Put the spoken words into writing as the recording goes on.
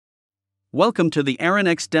Welcome to the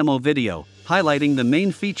AerinX demo video, highlighting the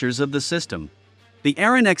main features of the system. The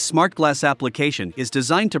AerinX Smart Glass application is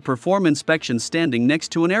designed to perform inspections standing next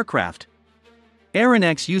to an aircraft.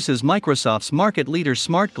 AerinX uses Microsoft's market leader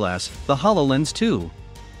Smart Glass, the HoloLens 2.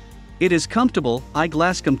 It is comfortable,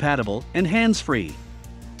 eyeglass compatible, and hands-free.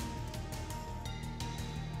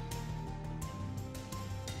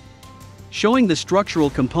 Showing the structural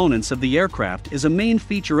components of the aircraft is a main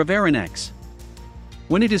feature of AerinX.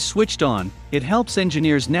 When it is switched on, it helps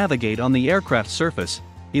engineers navigate on the aircraft surface,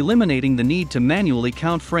 eliminating the need to manually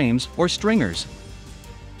count frames or stringers.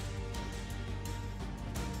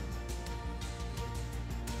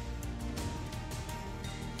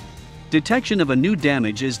 Detection of a new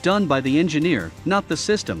damage is done by the engineer, not the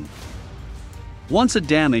system. Once a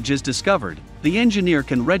damage is discovered, the engineer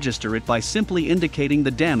can register it by simply indicating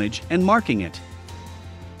the damage and marking it.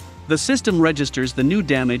 The system registers the new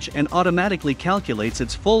damage and automatically calculates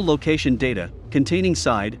its full location data, containing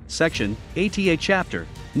side, section, ATA chapter,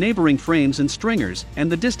 neighboring frames and stringers, and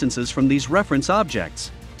the distances from these reference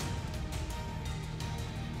objects.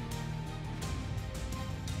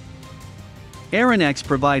 AerinX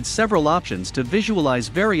provides several options to visualize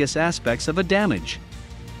various aspects of a damage.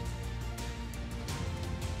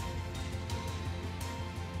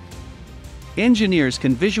 Engineers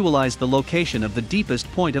can visualize the location of the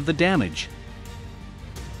deepest point of the damage.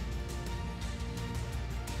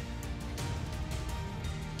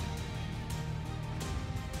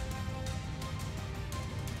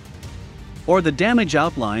 Or the damage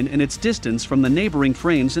outline and its distance from the neighboring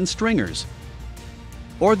frames and stringers.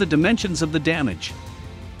 Or the dimensions of the damage.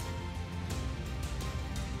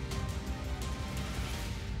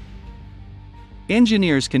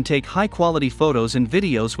 Engineers can take high-quality photos and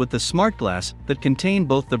videos with the Smart Glass that contain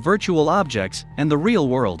both the virtual objects and the real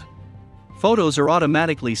world. Photos are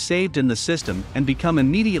automatically saved in the system and become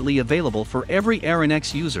immediately available for every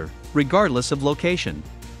AerinX user, regardless of location.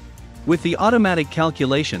 With the automatic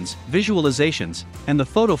calculations, visualizations, and the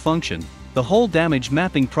photo function, the whole damage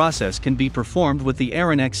mapping process can be performed with the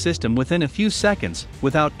AerinX system within a few seconds,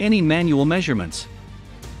 without any manual measurements.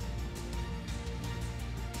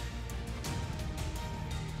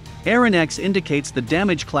 AerinX indicates the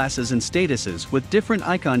damage classes and statuses with different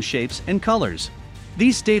icon shapes and colors.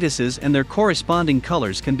 These statuses and their corresponding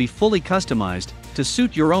colors can be fully customized to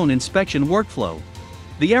suit your own inspection workflow.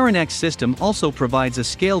 The AerinX system also provides a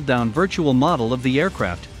scaled-down virtual model of the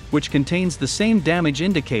aircraft, which contains the same damage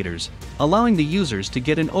indicators, allowing the users to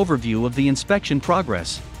get an overview of the inspection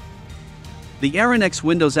progress. The AerinX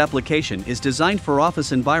Windows application is designed for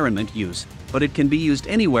office environment use, but it can be used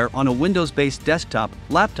anywhere on a Windows-based desktop,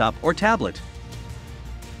 laptop, or tablet.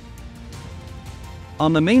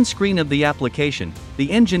 On the main screen of the application,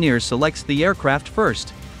 the engineer selects the aircraft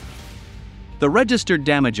first. The registered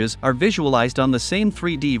damages are visualized on the same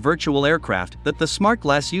 3D virtual aircraft that the Smart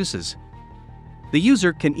Glass uses. The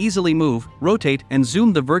user can easily move, rotate, and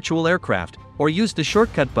zoom the virtual aircraft, or use the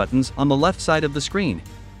shortcut buttons on the left side of the screen.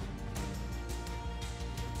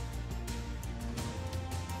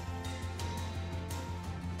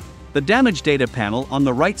 The damage data panel on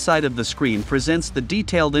the right side of the screen presents the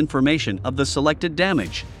detailed information of the selected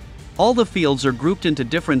damage. All the fields are grouped into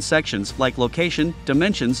different sections like location,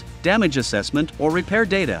 dimensions, damage assessment, or repair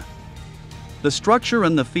data. The structure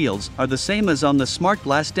and the fields are the same as on the Smart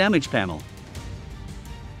Glass damage panel.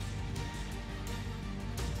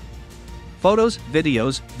 Photos,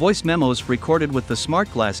 videos, voice memos recorded with the Smart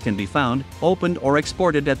Glass can be found, opened, or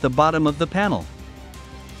exported at the bottom of the panel.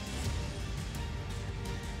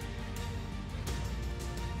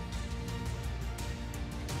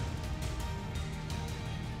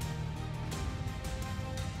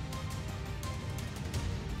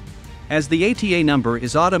 As the ATA number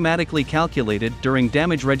is automatically calculated during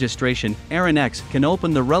damage registration, AerinX can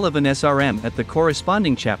open the relevant SRM at the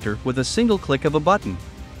corresponding chapter with a single click of a button.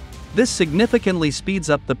 This significantly speeds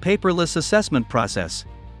up the paperless assessment process.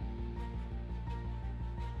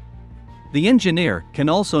 The engineer can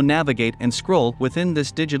also navigate and scroll within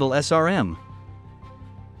this digital SRM.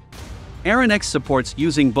 AerinX supports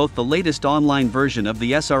using both the latest online version of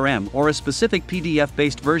the SRM or a specific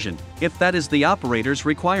PDF-based version, if that is the operator's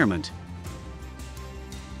requirement.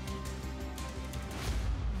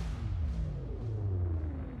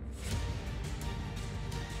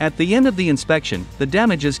 At the end of the inspection, the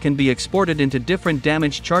damages can be exported into different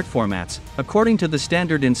damage chart formats, according to the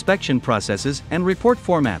standard inspection processes and report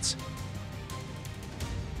formats.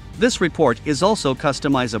 This report is also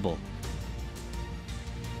customizable.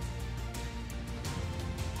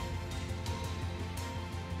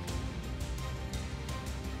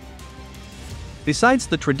 Besides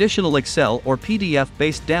the traditional Excel or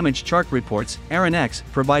PDF-based damage chart reports, AerinX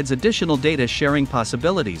provides additional data sharing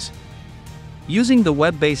possibilities. Using the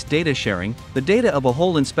web-based data sharing, the data of a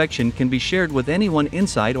whole inspection can be shared with anyone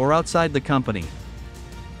inside or outside the company.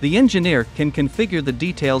 The engineer can configure the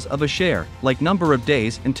details of a share, like number of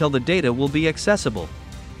days until the data will be accessible.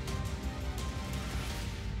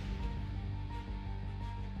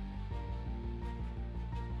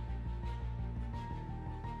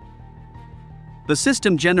 The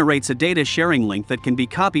system generates a data sharing link that can be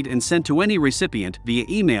copied and sent to any recipient via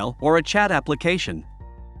email or a chat application.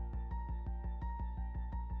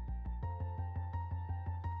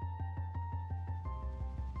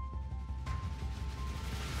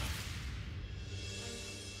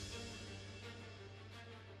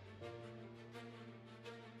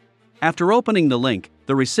 After opening the link,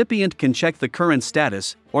 the recipient can check the current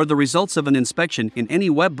status or the results of an inspection in any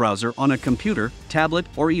web browser on a computer, tablet,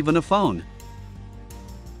 or even a phone.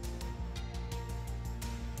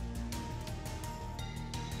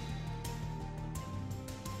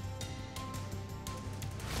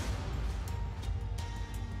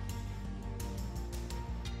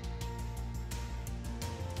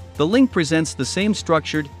 The link presents the same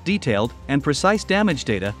structured, detailed, and precise damage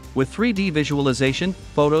data, with 3D visualization,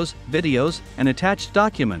 photos, videos, and attached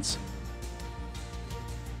documents.